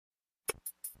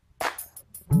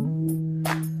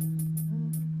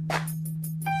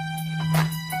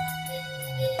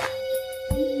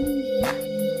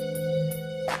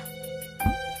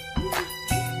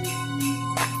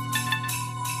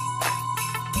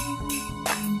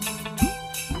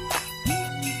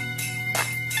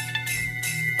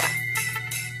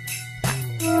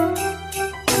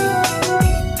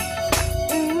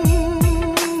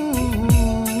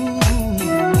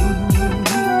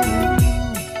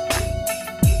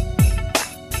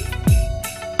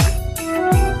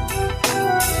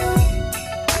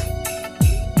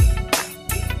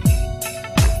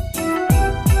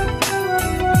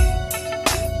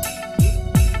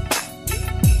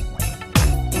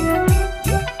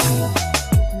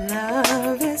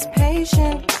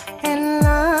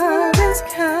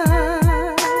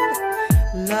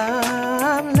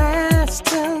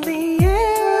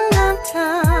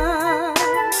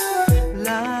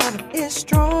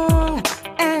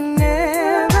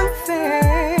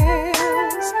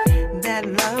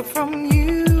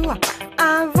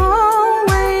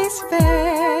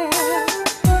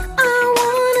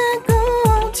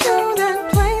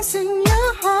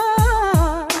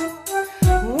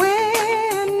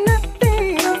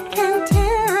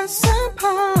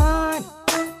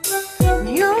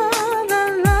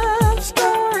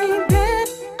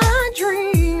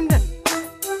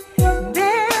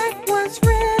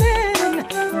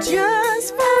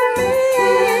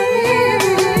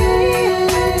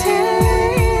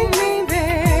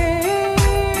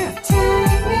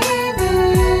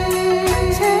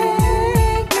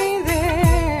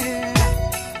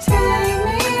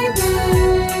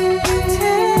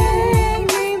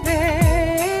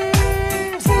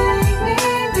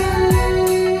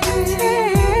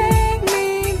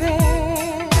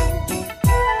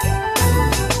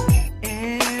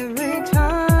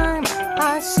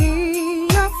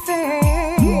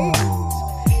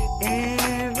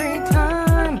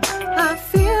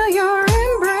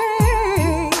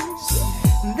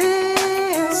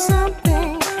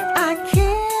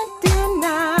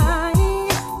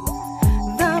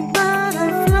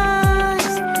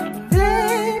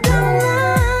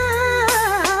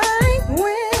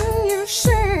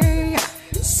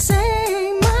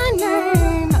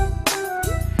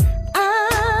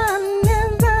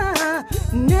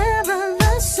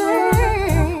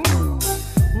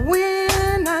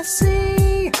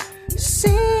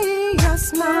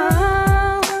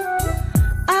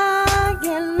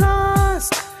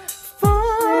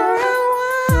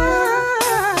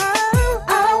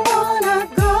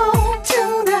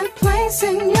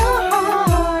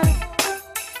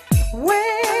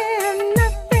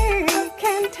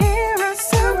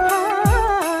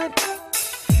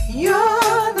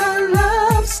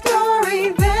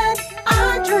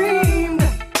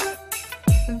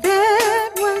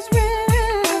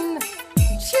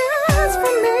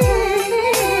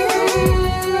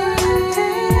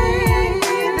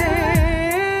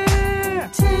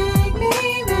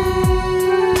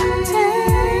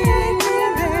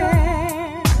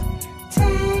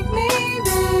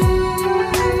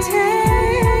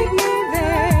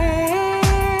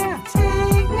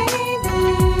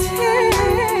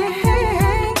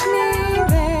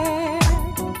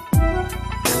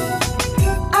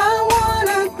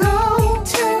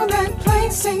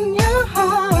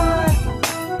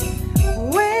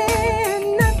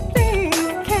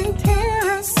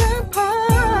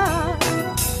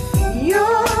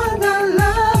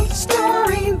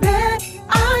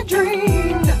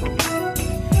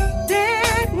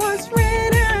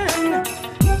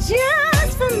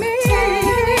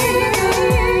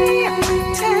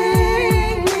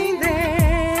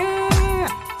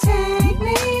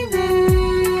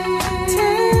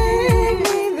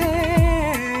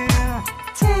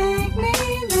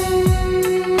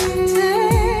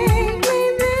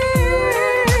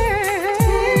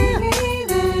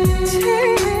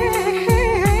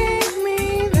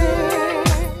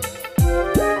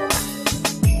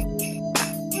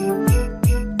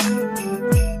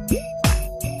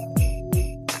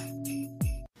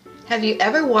Have you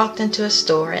ever walked into a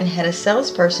store and had a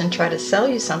salesperson try to sell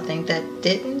you something that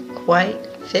didn't quite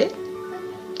fit?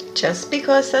 Just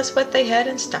because that's what they had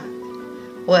in stock.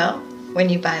 Well, when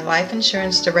you buy life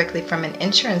insurance directly from an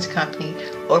insurance company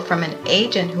or from an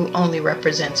agent who only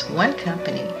represents one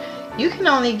company, you can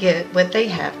only get what they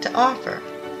have to offer.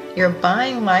 You're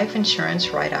buying life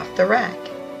insurance right off the rack.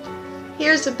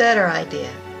 Here's a better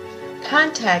idea.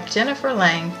 Contact Jennifer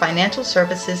Lang,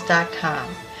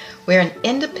 FinancialServices.com. We're an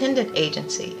independent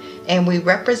agency and we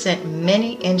represent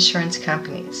many insurance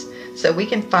companies, so we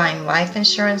can find life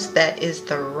insurance that is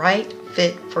the right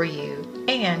fit for you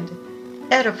and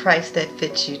at a price that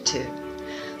fits you too.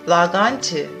 Log on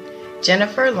to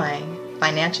Jennifer Lang,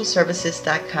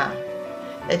 FinancialServices.com.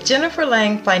 At Jennifer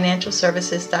Lang,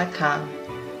 FinancialServices.com,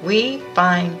 we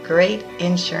find great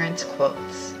insurance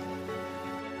quotes.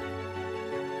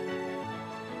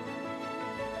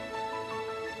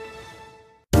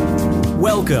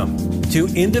 Welcome to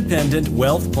Independent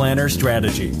Wealth Planner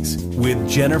Strategies with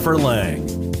Jennifer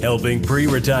Lang, helping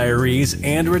pre-retirees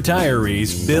and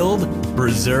retirees build,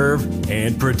 preserve,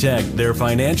 and protect their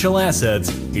financial assets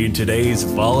in today's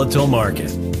volatile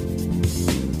market.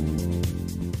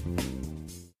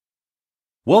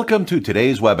 Welcome to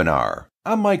today's webinar.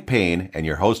 I'm Mike Payne, and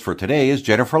your host for today is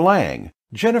Jennifer Lang.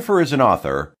 Jennifer is an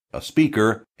author, a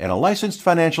speaker, and a licensed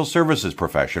financial services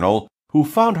professional who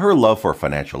found her love for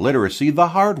financial literacy the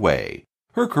hard way.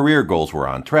 Her career goals were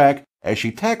on track as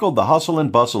she tackled the hustle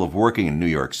and bustle of working in New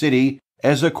York City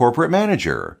as a corporate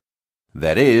manager.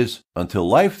 That is, until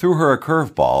life threw her a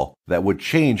curveball that would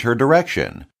change her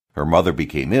direction. Her mother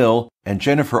became ill, and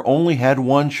Jennifer only had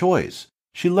one choice.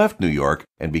 She left New York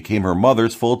and became her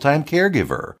mother's full-time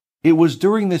caregiver. It was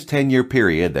during this 10-year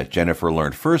period that Jennifer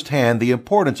learned firsthand the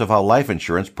importance of how life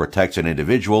insurance protects an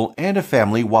individual and a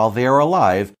family while they are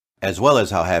alive, as well as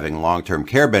how having long-term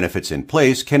care benefits in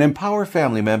place can empower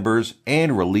family members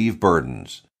and relieve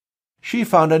burdens. She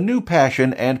found a new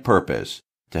passion and purpose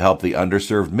to help the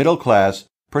underserved middle class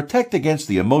protect against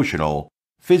the emotional,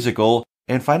 physical,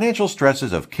 and financial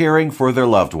stresses of caring for their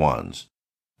loved ones.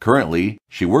 Currently,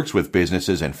 she works with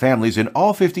businesses and families in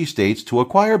all 50 states to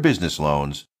acquire business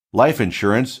loans, life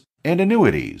insurance, and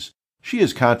annuities. She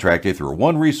is contracted through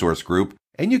One Resource Group,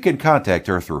 and you can contact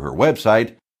her through her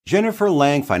website,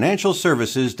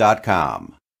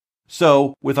 JenniferLangFinancialServices.com.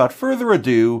 So, without further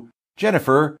ado,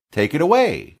 Jennifer, take it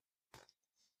away.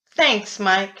 Thanks,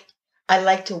 Mike. I'd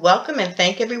like to welcome and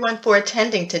thank everyone for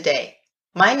attending today.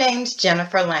 My name's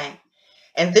Jennifer Lang,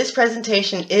 and this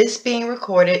presentation is being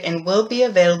recorded and will be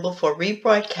available for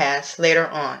rebroadcast later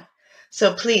on.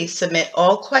 So please submit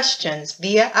all questions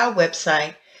via our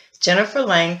website,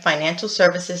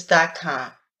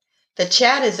 JenniferLangFinancialServices.com. The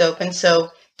chat is open,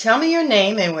 so tell me your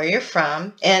name and where you're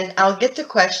from, and I'll get to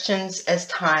questions as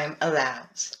time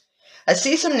allows. I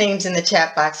see some names in the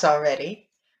chat box already.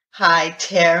 Hi,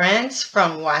 Terrence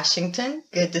from Washington.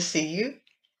 Good to see you.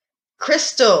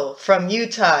 Crystal from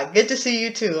Utah. Good to see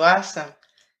you too. Awesome.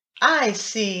 I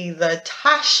see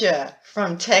Latasha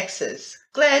from Texas.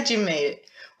 Glad you made it.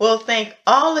 Well, thank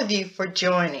all of you for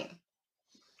joining.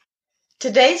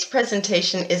 Today's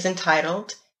presentation is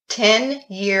entitled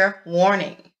 10-Year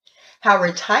Warning: How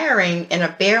Retiring in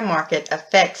a Bear Market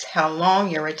Affects How Long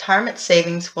Your Retirement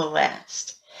Savings Will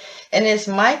Last. And as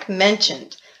Mike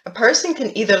mentioned, a person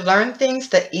can either learn things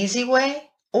the easy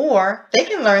way or they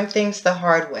can learn things the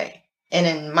hard way. And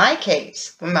in my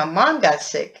case, when my mom got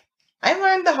sick, I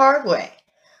learned the hard way.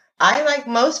 I, like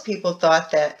most people, thought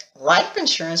that life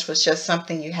insurance was just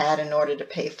something you had in order to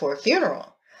pay for a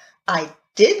funeral. I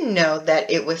didn't know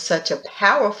that it was such a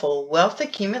powerful wealth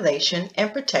accumulation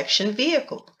and protection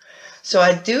vehicle. So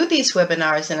I do these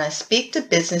webinars and I speak to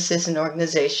businesses and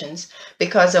organizations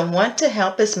because I want to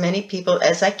help as many people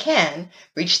as I can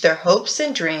reach their hopes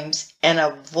and dreams and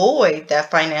avoid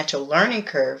that financial learning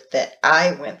curve that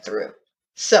I went through.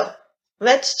 So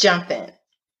let's jump in.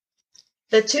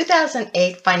 The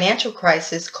 2008 financial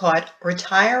crisis caught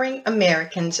retiring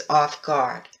Americans off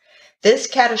guard. This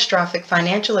catastrophic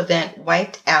financial event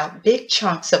wiped out big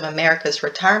chunks of America's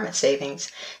retirement savings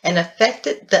and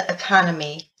affected the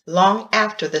economy long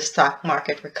after the stock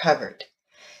market recovered.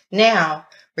 Now,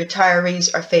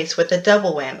 retirees are faced with a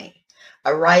double whammy: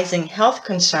 a rising health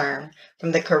concern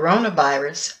from the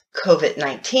coronavirus,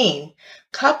 COVID-19,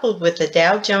 coupled with the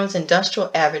Dow Jones Industrial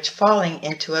Average falling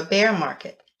into a bear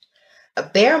market. A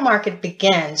bear market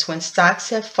begins when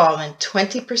stocks have fallen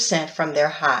 20% from their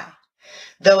high.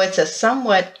 Though it's a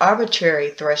somewhat arbitrary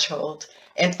threshold,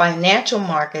 in financial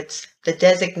markets, the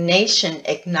designation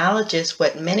acknowledges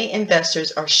what many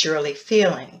investors are surely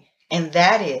feeling, and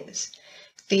that is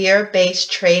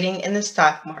fear-based trading in the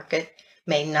stock market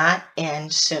may not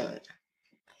end soon.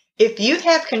 If you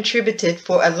have contributed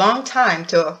for a long time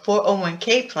to a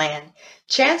 401k plan,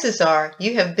 chances are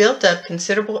you have built up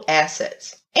considerable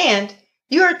assets, and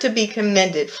you are to be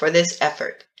commended for this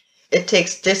effort. It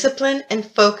takes discipline and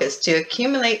focus to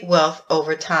accumulate wealth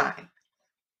over time.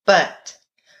 But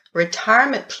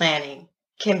retirement planning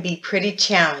can be pretty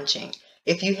challenging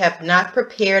if you have not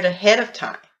prepared ahead of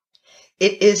time.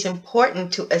 It is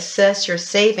important to assess your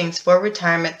savings for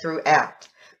retirement throughout,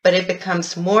 but it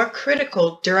becomes more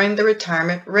critical during the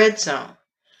retirement red zone.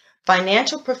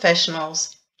 Financial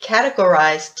professionals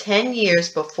categorize 10 years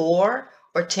before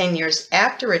or 10 years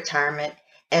after retirement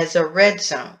as a red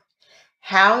zone.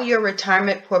 How your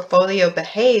retirement portfolio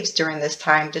behaves during this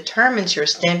time determines your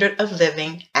standard of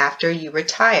living after you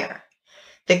retire.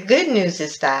 The good news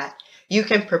is that you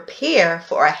can prepare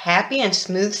for a happy and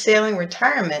smooth sailing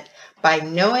retirement by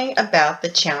knowing about the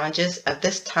challenges of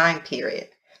this time period.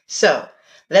 So,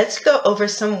 let's go over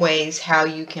some ways how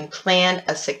you can plan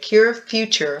a secure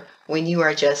future when you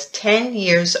are just 10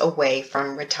 years away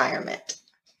from retirement.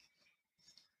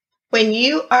 When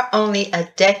you are only a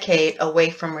decade away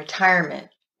from retirement,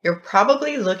 you're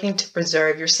probably looking to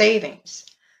preserve your savings.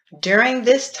 During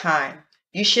this time,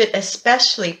 you should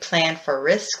especially plan for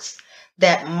risks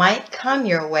that might come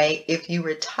your way if you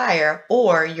retire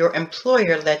or your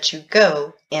employer lets you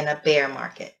go in a bear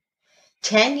market.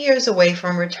 10 years away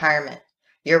from retirement,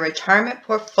 your retirement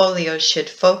portfolio should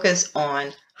focus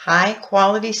on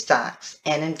high-quality stocks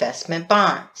and investment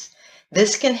bonds.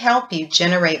 This can help you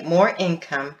generate more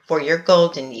income for your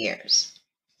golden years.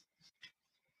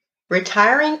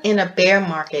 Retiring in a bear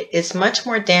market is much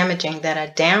more damaging than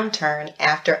a downturn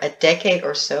after a decade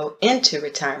or so into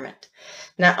retirement.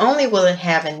 Not only will it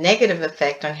have a negative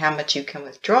effect on how much you can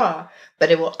withdraw,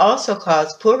 but it will also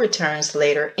cause poor returns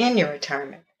later in your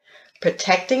retirement.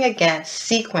 Protecting against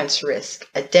sequence risk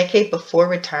a decade before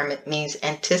retirement means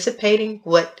anticipating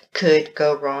what could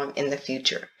go wrong in the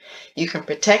future. You can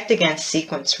protect against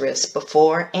sequence risk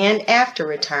before and after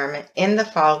retirement in the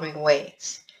following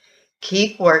ways.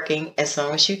 Keep working as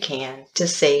long as you can to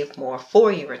save more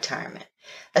for your retirement,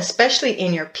 especially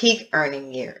in your peak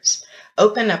earning years.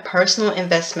 Open a personal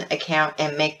investment account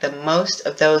and make the most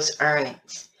of those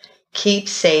earnings. Keep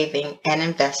saving and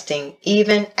investing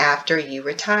even after you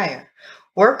retire.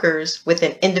 Workers with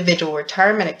an individual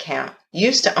retirement account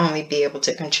used to only be able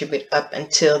to contribute up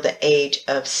until the age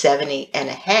of 70 and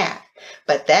a half,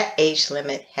 but that age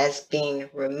limit has been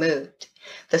removed.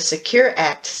 The SECURE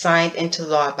Act, signed into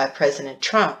law by President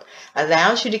Trump,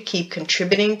 allows you to keep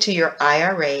contributing to your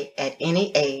IRA at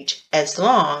any age as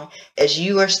long as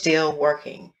you are still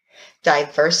working.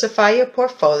 Diversify your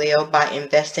portfolio by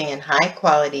investing in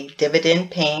high-quality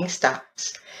dividend-paying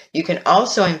stocks. You can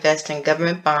also invest in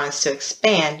government bonds to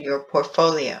expand your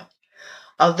portfolio.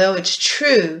 Although it's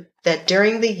true that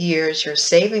during the years you're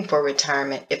saving for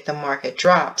retirement, if the market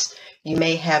drops, you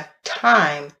may have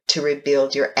time to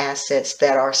rebuild your assets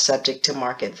that are subject to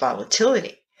market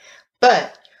volatility.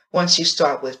 But once you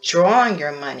start withdrawing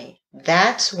your money,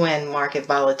 that's when market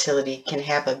volatility can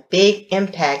have a big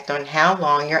impact on how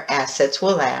long your assets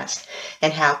will last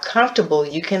and how comfortable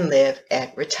you can live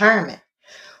at retirement.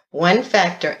 One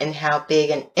factor in how big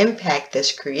an impact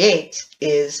this creates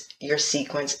is your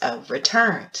sequence of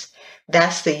returns.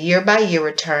 That's the year-by-year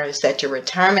returns that your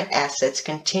retirement assets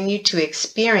continue to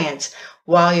experience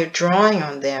while you're drawing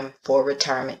on them for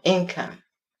retirement income.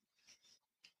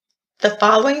 The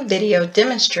following video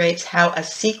demonstrates how a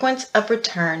sequence of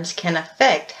returns can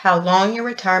affect how long your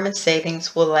retirement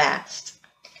savings will last.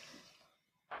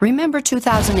 Remember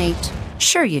 2008?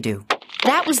 Sure you do.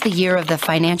 That was the year of the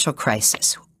financial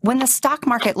crisis, when the stock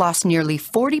market lost nearly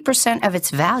 40% of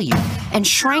its value and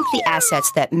shrank the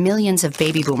assets that millions of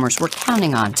baby boomers were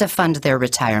counting on to fund their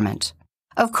retirement.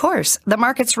 Of course, the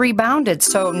markets rebounded,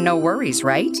 so no worries,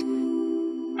 right?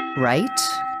 Right?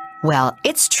 Well,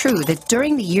 it's true that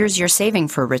during the years you're saving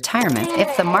for retirement,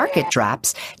 if the market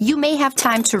drops, you may have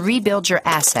time to rebuild your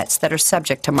assets that are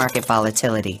subject to market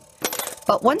volatility.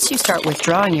 But once you start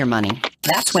withdrawing your money,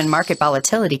 that's when market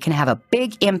volatility can have a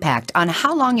big impact on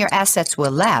how long your assets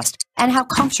will last and how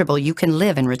comfortable you can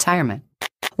live in retirement.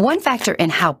 One factor in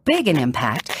how big an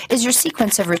impact is your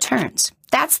sequence of returns.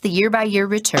 That's the year-by-year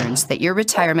returns that your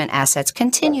retirement assets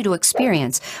continue to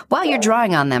experience while you're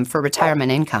drawing on them for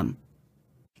retirement income.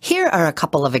 Here are a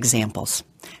couple of examples.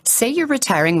 Say you're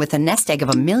retiring with a nest egg of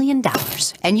 $1 million,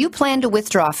 and you plan to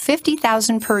withdraw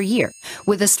 $50,000 per year,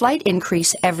 with a slight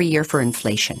increase every year for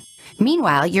inflation.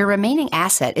 Meanwhile, your remaining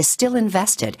asset is still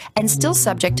invested and still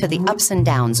subject to the ups and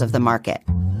downs of the market.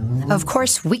 Of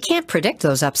course, we can't predict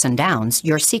those ups and downs,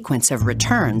 your sequence of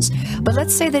returns, but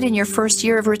let's say that in your first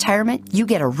year of retirement, you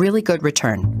get a really good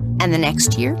return. And the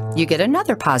next year, you get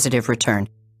another positive return.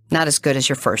 Not as good as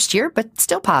your first year, but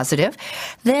still positive.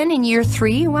 Then in year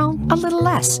 3, well, a little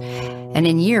less. And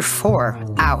in year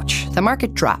 4, ouch, the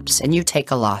market drops and you take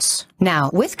a loss. Now,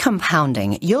 with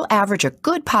compounding, you'll average a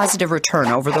good positive return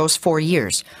over those 4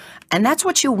 years. And that's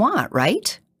what you want,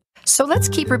 right? So let's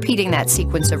keep repeating that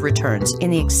sequence of returns in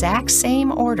the exact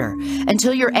same order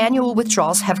until your annual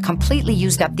withdrawals have completely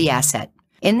used up the asset.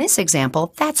 In this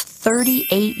example, that's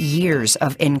 38 years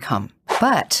of income.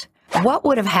 But what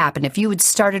would have happened if you had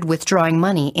started withdrawing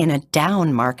money in a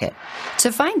down market?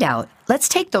 To find out, let's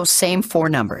take those same 4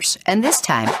 numbers, and this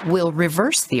time we'll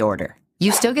reverse the order.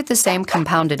 You still get the same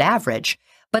compounded average,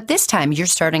 but this time you're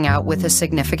starting out with a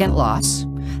significant loss,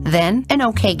 then an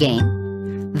okay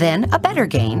gain, then a better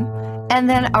gain, and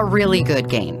then a really good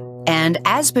gain. And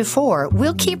as before,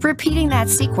 we'll keep repeating that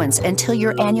sequence until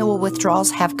your annual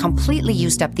withdrawals have completely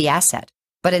used up the asset.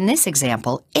 But in this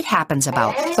example, it happens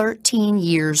about 13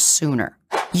 years sooner.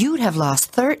 You'd have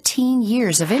lost 13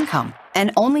 years of income,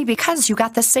 and only because you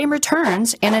got the same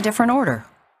returns in a different order.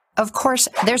 Of course,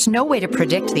 there's no way to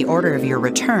predict the order of your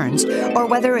returns or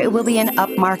whether it will be an up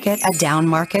market, a down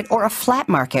market, or a flat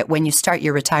market when you start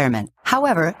your retirement.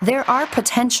 However, there are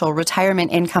potential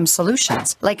retirement income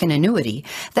solutions, like an annuity,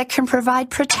 that can provide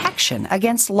protection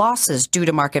against losses due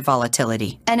to market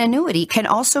volatility. An annuity can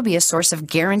also be a source of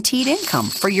guaranteed income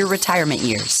for your retirement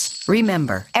years.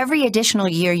 Remember, every additional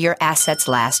year your assets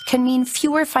last can mean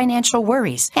fewer financial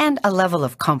worries and a level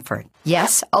of comfort.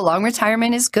 Yes, a long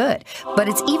retirement is good, but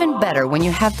it's even better when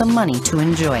you have the money to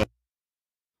enjoy it.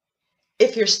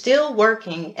 If you're still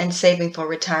working and saving for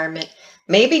retirement,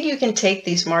 maybe you can take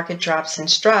these market drops in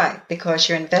stride because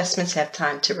your investments have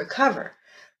time to recover.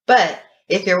 But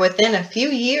if you're within a few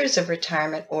years of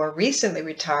retirement or recently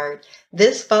retired,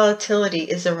 this volatility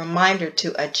is a reminder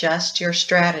to adjust your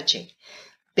strategy.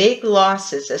 Big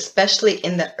losses, especially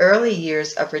in the early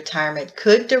years of retirement,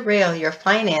 could derail your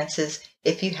finances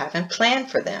if you haven't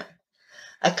planned for them.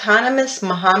 Economist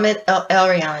Mohamed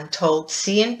El-Erian told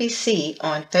CNBC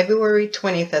on February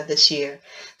 20th of this year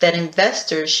that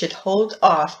investors should hold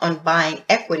off on buying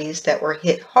equities that were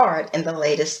hit hard in the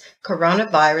latest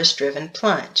coronavirus-driven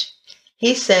plunge.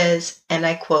 He says, and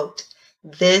I quote,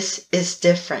 "This is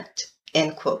different,"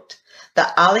 end quote.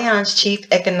 The Allianz chief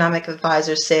economic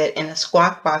advisor said in a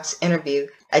Squawk Box interview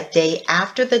a day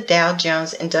after the Dow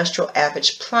Jones Industrial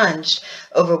Average plunged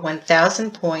over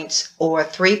 1,000 points or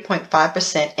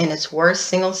 3.5% in its worst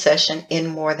single session in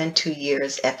more than 2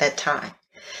 years at that time.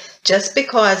 Just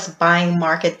because buying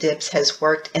market dips has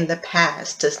worked in the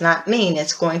past does not mean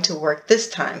it's going to work this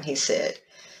time, he said.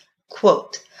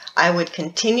 Quote, "I would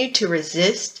continue to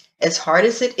resist as hard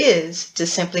as it is to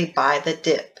simply buy the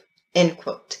dip," end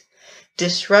quote.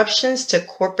 Disruptions to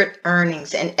corporate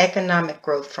earnings and economic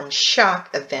growth from shock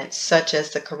events such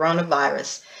as the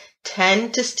coronavirus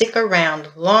tend to stick around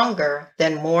longer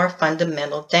than more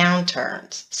fundamental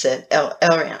downturns, said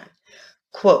El-Erian.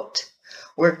 Quote,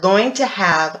 "We're going to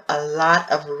have a lot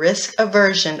of risk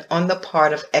aversion on the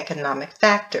part of economic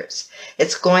factors.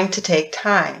 It's going to take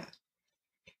time."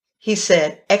 He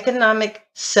said, "Economic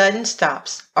sudden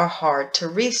stops are hard to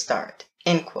restart,"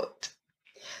 end quote.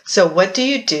 So what do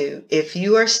you do if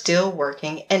you are still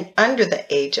working and under the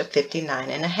age of 59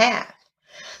 and a half?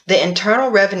 The Internal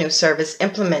Revenue Service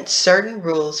implements certain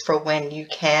rules for when you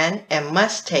can and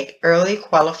must take early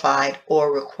qualified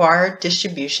or required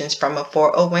distributions from a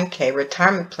 401k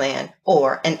retirement plan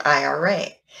or an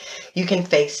IRA. You can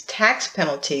face tax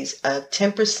penalties of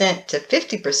 10% to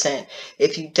 50%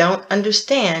 if you don't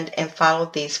understand and follow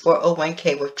these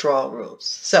 401k withdrawal rules.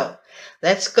 So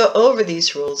let's go over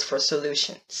these rules for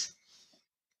solutions.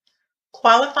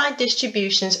 Qualified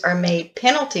distributions are made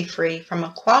penalty-free from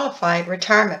a qualified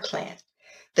retirement plan.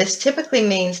 This typically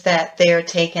means that they are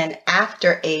taken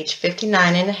after age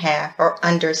 59 and a half or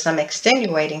under some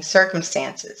extenuating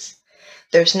circumstances.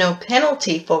 There's no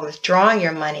penalty for withdrawing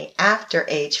your money after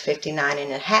age 59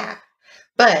 and a half,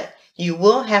 but you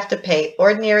will have to pay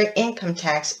ordinary income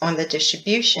tax on the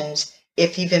distributions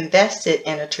if you've invested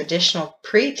in a traditional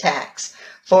pre-tax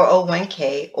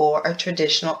 401k or a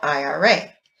traditional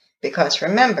IRA. Because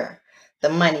remember, the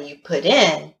money you put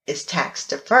in is tax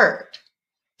deferred.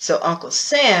 So Uncle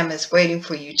Sam is waiting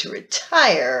for you to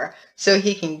retire so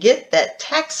he can get that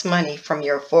tax money from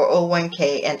your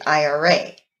 401k and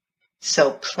IRA.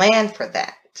 So plan for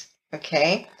that,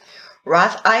 okay?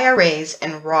 Roth IRAs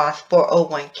and Roth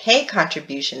 401k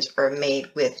contributions are made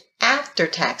with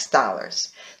after-tax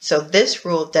dollars, so this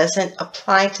rule doesn't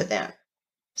apply to them.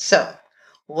 So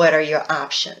What are your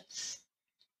options?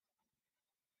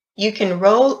 You can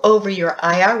roll over your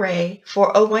IRA,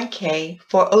 401k,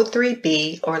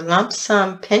 403b, or lump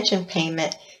sum pension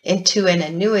payment into an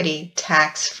annuity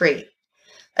tax-free.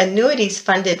 Annuities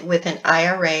funded with an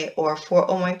IRA or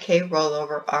 401k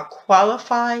rollover are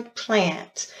qualified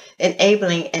plans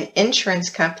enabling an insurance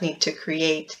company to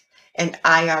create an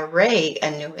IRA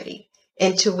annuity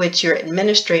into which your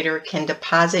administrator can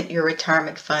deposit your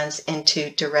retirement funds into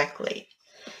directly.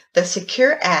 The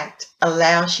Secure Act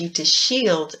allows you to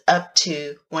shield up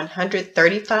to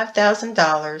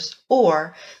 $135,000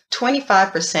 or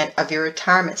 25% of your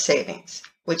retirement savings,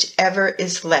 whichever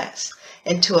is less,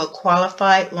 into a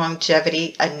qualified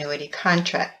longevity annuity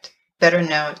contract, better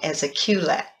known as a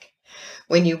QLAC.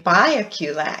 When you buy a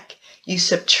QLAC, you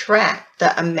subtract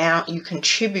the amount you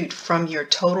contribute from your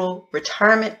total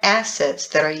retirement assets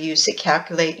that are used to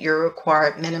calculate your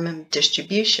required minimum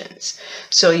distributions.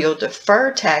 So you'll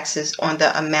defer taxes on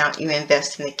the amount you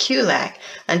invest in the QLAC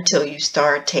until you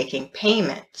start taking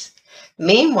payments.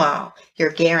 Meanwhile, you're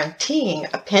guaranteeing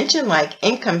a pension-like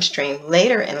income stream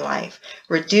later in life,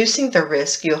 reducing the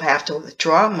risk you'll have to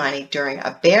withdraw money during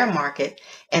a bear market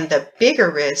and the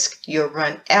bigger risk you'll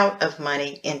run out of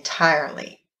money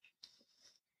entirely.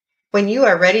 When you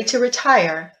are ready to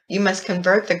retire, you must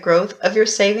convert the growth of your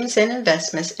savings and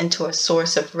investments into a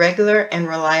source of regular and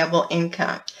reliable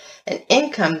income, an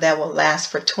income that will last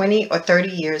for 20 or 30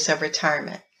 years of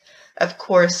retirement. Of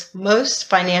course, most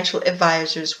financial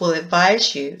advisors will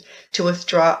advise you to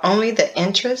withdraw only the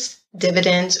interest,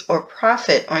 dividends, or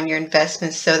profit on your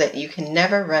investments so that you can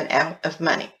never run out of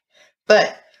money.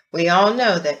 But we all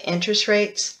know that interest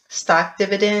rates, stock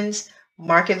dividends,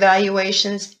 market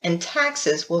valuations, and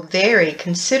taxes will vary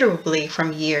considerably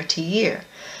from year to year,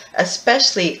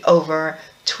 especially over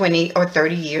 20 or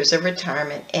 30 years of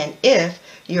retirement. And if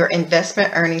your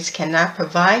investment earnings cannot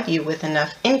provide you with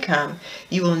enough income,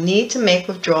 you will need to make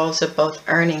withdrawals of both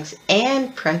earnings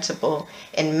and principal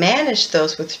and manage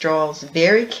those withdrawals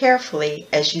very carefully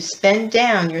as you spend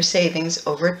down your savings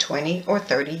over 20 or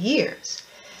 30 years.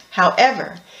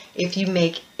 However, if you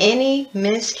make any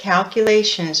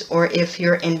miscalculations, or if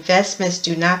your investments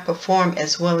do not perform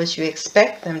as well as you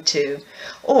expect them to,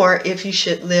 or if you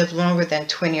should live longer than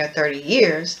 20 or 30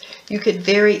 years, you could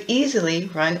very easily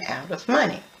run out of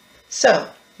money. So,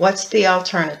 what's the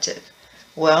alternative?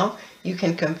 Well, you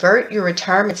can convert your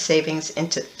retirement savings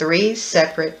into 3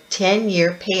 separate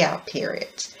 10-year payout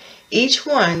periods, each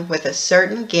one with a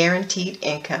certain guaranteed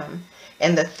income,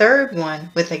 and the third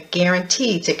one with a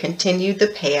guarantee to continue the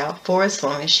payout for as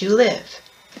long as you live.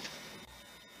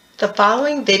 The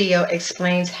following video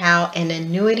explains how an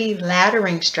annuity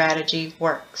laddering strategy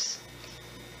works.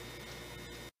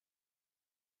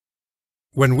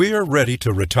 When we are ready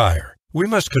to retire, we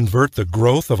must convert the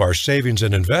growth of our savings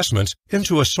and investments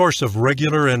into a source of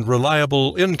regular and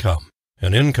reliable income,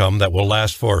 an income that will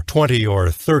last for 20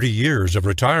 or 30 years of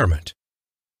retirement.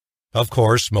 Of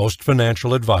course, most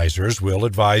financial advisors will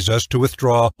advise us to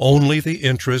withdraw only the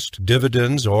interest,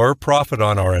 dividends, or profit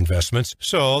on our investments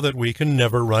so that we can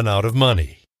never run out of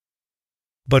money.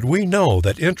 But we know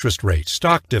that interest rates,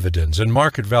 stock dividends, and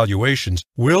market valuations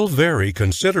will vary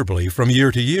considerably from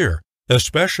year to year,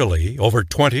 especially over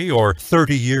 20 or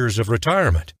 30 years of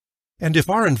retirement. And if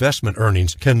our investment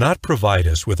earnings cannot provide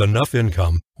us with enough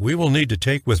income, we will need to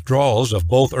take withdrawals of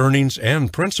both earnings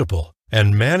and principal,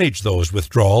 and manage those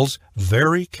withdrawals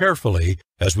very carefully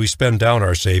as we spend down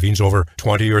our savings over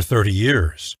 20 or 30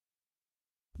 years.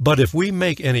 But if we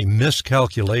make any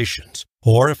miscalculations,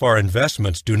 or if our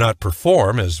investments do not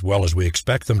perform as well as we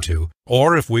expect them to,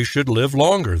 or if we should live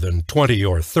longer than 20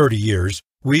 or 30 years,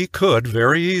 we could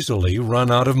very easily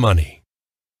run out of money.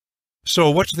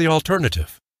 So what's the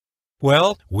alternative?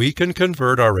 Well, we can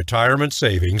convert our retirement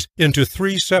savings into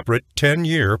 3 separate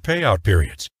 10-year payout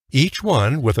periods, each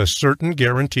one with a certain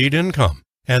guaranteed income,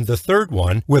 and the third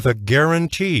one with a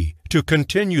guarantee to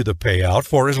continue the payout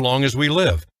for as long as we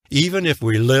live, even if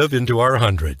we live into our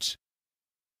hundreds.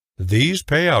 These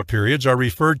payout periods are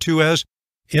referred to as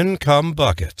income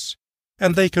buckets,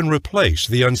 and they can replace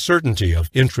the uncertainty of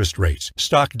interest rates,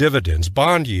 stock dividends,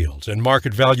 bond yields, and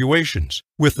market valuations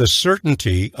with the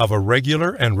certainty of a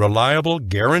regular and reliable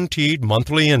guaranteed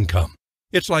monthly income.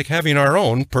 It's like having our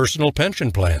own personal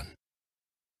pension plan.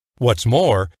 What's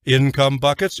more, income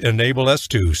buckets enable us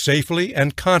to safely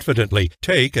and confidently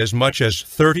take as much as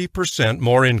 30%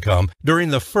 more income during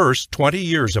the first 20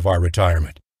 years of our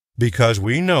retirement, because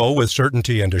we know with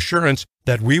certainty and assurance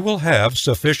that we will have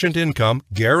sufficient income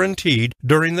guaranteed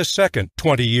during the second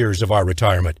 20 years of our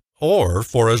retirement, or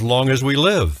for as long as we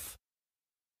live.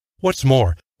 What's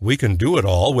more, We can do it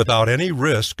all without any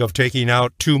risk of taking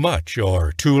out too much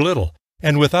or too little,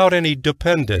 and without any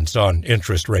dependence on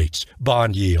interest rates,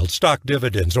 bond yields, stock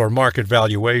dividends, or market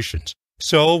valuations.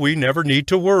 So we never need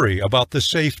to worry about the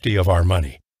safety of our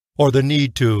money or the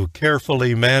need to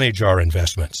carefully manage our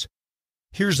investments.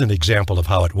 Here's an example of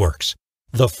how it works.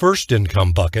 The first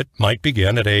income bucket might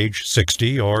begin at age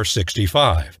 60 or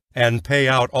 65 and pay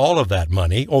out all of that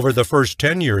money over the first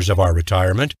 10 years of our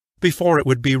retirement before it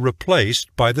would be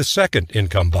replaced by the second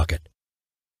income bucket.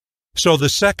 So the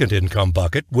second income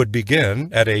bucket would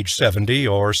begin at age 70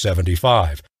 or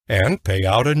 75 and pay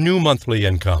out a new monthly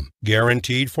income,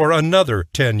 guaranteed for another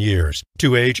 10 years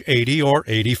to age 80 or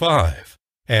 85.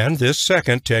 And this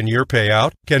second 10-year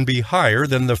payout can be higher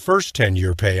than the first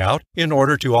 10-year payout in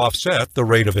order to offset the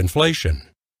rate of inflation.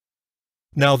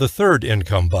 Now, the third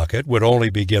income bucket would only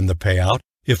begin the payout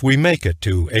if we make it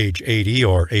to age 80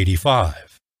 or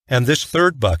 85. And this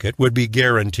third bucket would be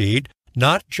guaranteed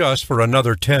not just for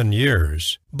another 10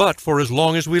 years, but for as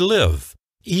long as we live,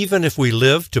 even if we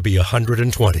live to be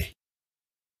 120.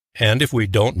 And if we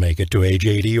don't make it to age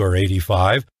 80 or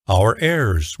 85, our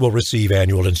heirs will receive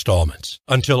annual installments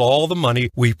until all the money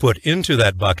we put into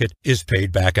that bucket is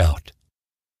paid back out.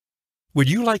 Would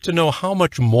you like to know how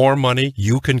much more money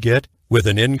you can get with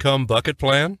an income bucket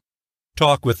plan?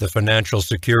 Talk with the financial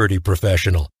security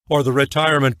professional or the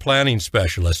retirement planning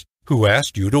specialist who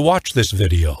asked you to watch this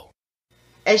video.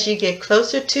 As you get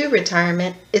closer to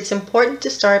retirement, it's important to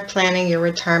start planning your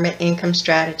retirement income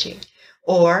strategy.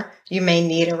 Or you may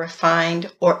need a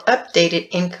refined or updated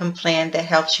income plan that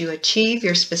helps you achieve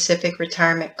your specific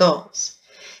retirement goals.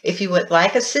 If you would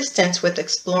like assistance with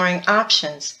exploring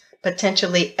options,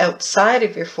 potentially outside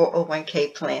of your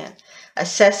 401k plan,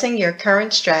 assessing your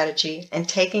current strategy, and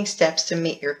taking steps to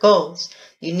meet your goals,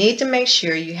 you need to make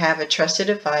sure you have a trusted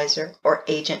advisor or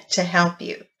agent to help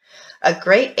you. A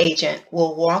great agent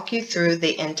will walk you through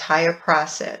the entire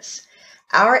process.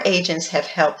 Our agents have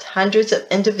helped hundreds of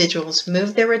individuals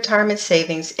move their retirement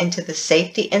savings into the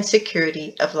safety and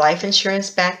security of life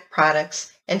insurance-backed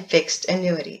products and fixed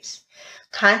annuities.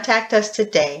 Contact us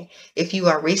today if you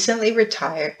are recently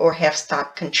retired or have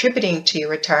stopped contributing to your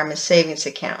retirement savings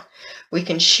account. We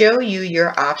can show you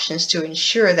your options to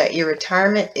ensure that your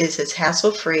retirement is as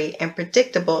hassle-free and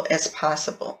predictable as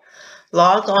possible.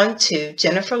 Log on to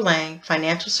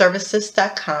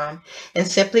JenniferLangFinancialServices.com and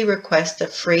simply request a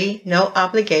free,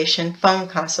 no-obligation phone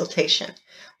consultation.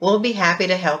 We'll be happy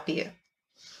to help you.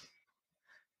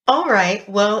 All right,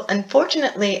 well,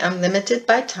 unfortunately, I'm limited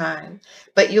by time,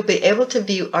 but you'll be able to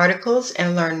view articles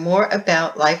and learn more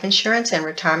about life insurance and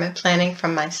retirement planning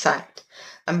from my site.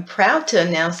 I'm proud to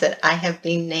announce that I have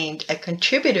been named a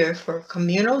contributor for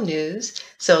Communal News,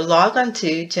 so log on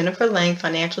to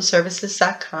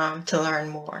JenniferLangFinancialServices.com to learn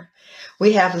more.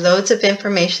 We have loads of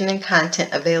information and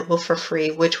content available for free,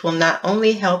 which will not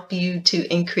only help you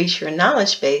to increase your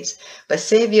knowledge base, but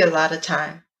save you a lot of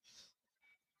time.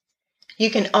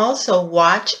 You can also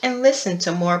watch and listen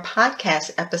to more podcast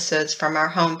episodes from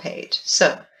our homepage,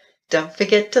 so don't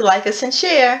forget to like us and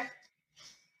share.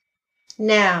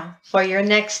 Now, for your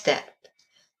next step,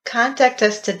 contact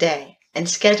us today and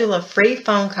schedule a free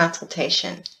phone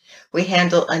consultation. We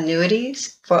handle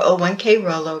annuities, 401k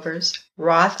rollovers,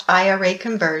 Roth IRA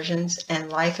conversions, and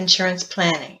life insurance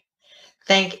planning.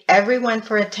 Thank everyone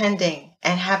for attending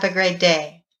and have a great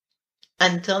day.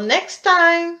 Until next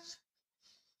time!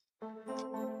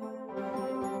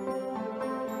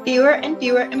 Fewer and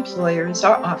fewer employers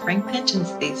are offering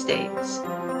pensions these days.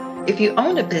 If you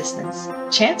own a business,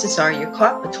 chances are you're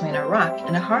caught between a rock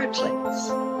and a hard place.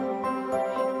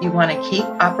 You want to keep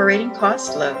operating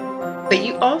costs low, but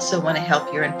you also want to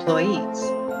help your employees.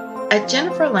 At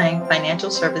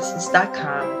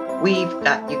JenniferLangFinancialServices.com, we've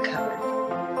got you covered.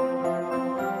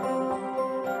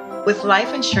 With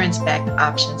life insurance-backed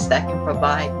options that can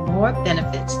provide more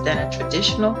benefits than a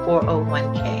traditional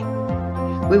 401k,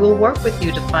 we will work with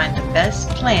you to find the best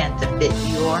plan to fit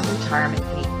your retirement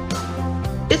needs.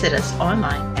 Visit us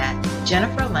online at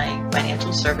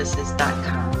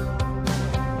JenniferLangFinancialServices.com.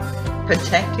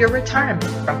 Protect your retirement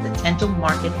from potential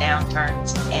market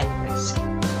downturns and risk.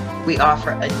 We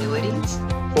offer annuities,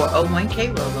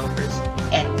 401k rollovers,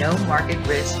 and no market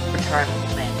risk retirement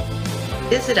planning.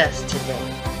 Visit us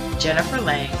today,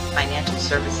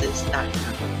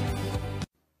 JenniferLangFinancialServices.com.